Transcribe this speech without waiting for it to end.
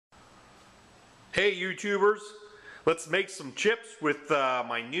Hey YouTubers, let's make some chips with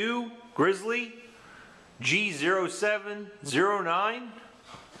my new Grizzly G0709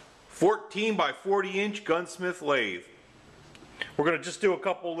 14 by 40 inch gunsmith lathe. We're going to just do a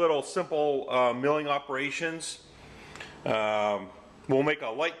couple little simple milling operations. We'll make a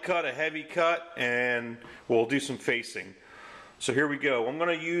light cut, a heavy cut, and we'll do some facing. So here we go. I'm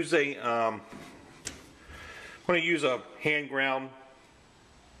going to use a hand ground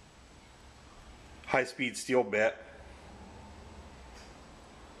high-speed steel bit.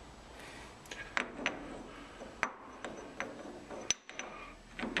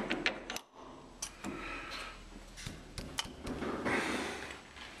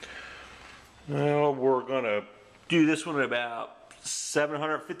 Well, we're going to do this one at about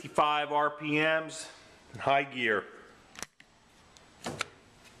 755 RPMs in high gear.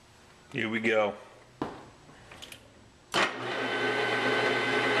 Here we go.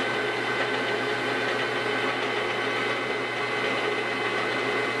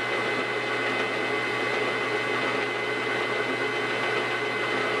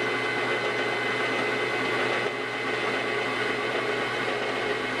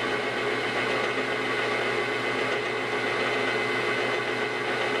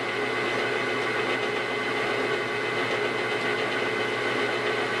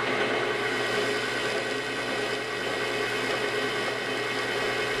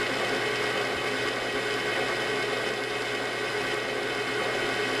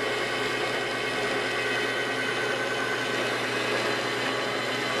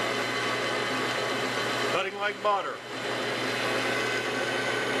 Like butter.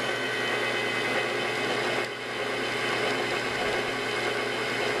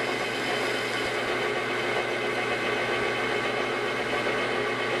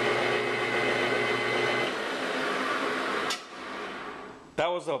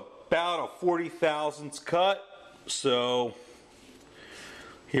 That was about a 40 thousandths cut, so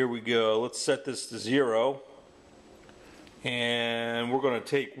here we go. Let's set this to 0. And we're going to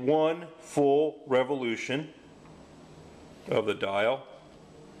take one full revolution of the dial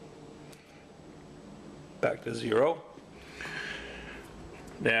back to 0.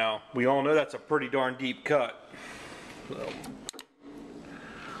 Now we all know that's a pretty darn deep cut, so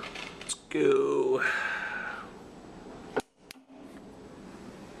let's go.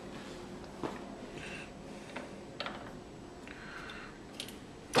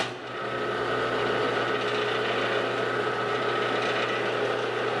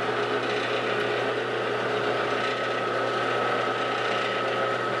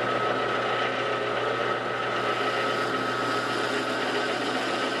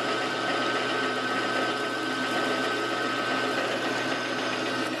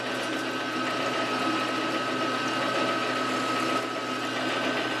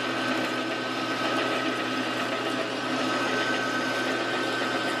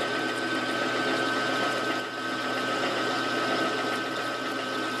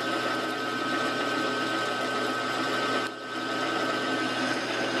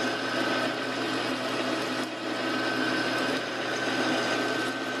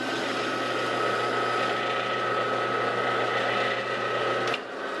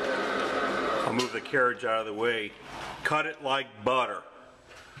 I'll move the carriage out of the way. Cut it like butter.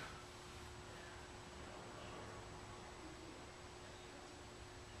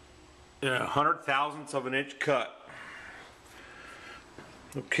 Yeah, 100 thousandths of an inch cut.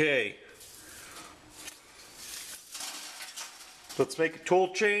 Okay. Let's make a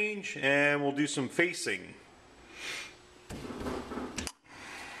tool change and we'll do some facing.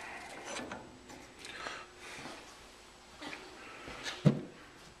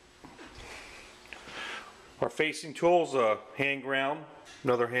 Our facing tool is a hand ground,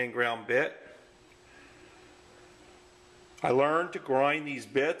 another hand ground bit. I learned to grind these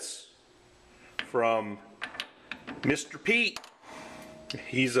bits from Mr. Pete.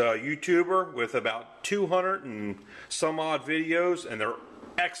 He's a YouTuber with about 200 and some odd videos, and they're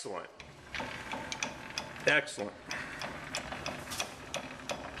excellent. Excellent.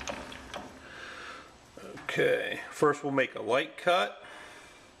 Okay, first we'll make a light cut.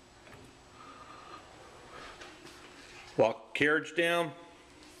 Lock the carriage down.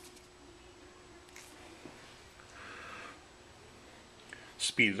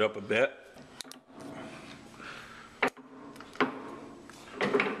 Speed it up a bit.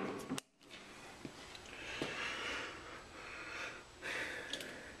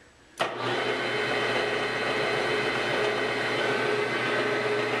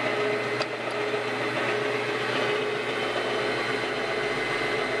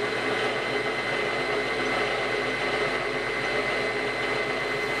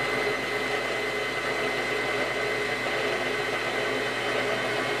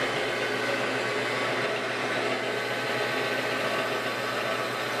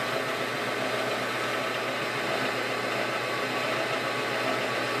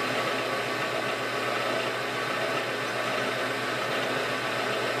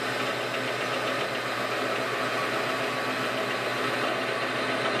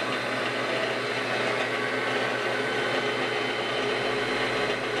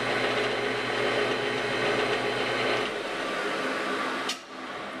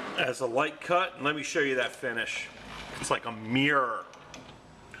 as a light cut, and let me show you that finish. It's like a mirror.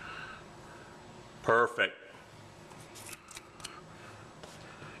 Perfect.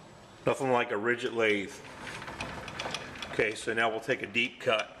 Nothing like a rigid lathe. Okay, so now we'll take a deep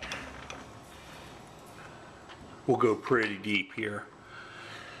cut. We'll go pretty deep here.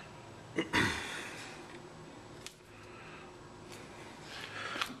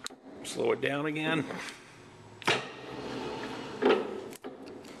 Slow it down again.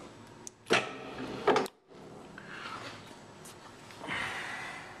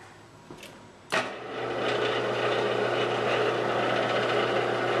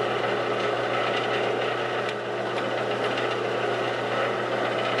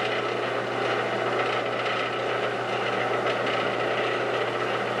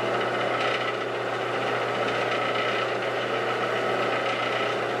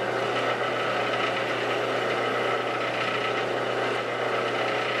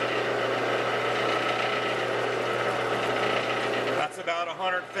 About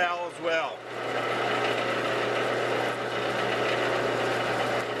 100 thou as well.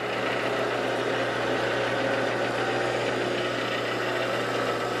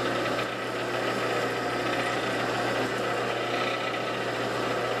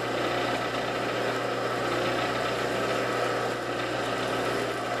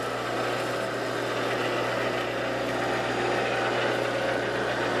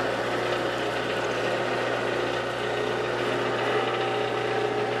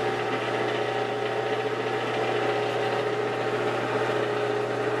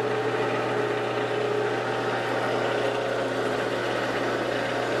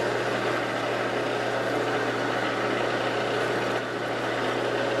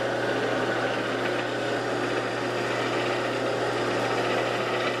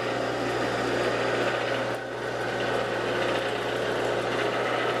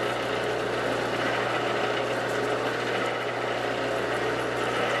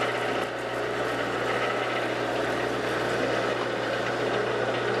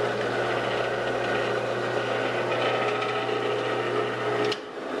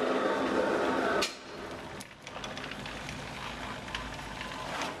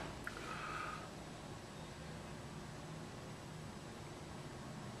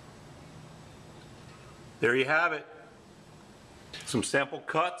 There you have it. Some sample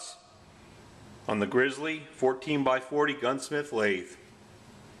cuts on the Grizzly 14x40 Gunsmith lathe.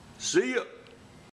 See ya!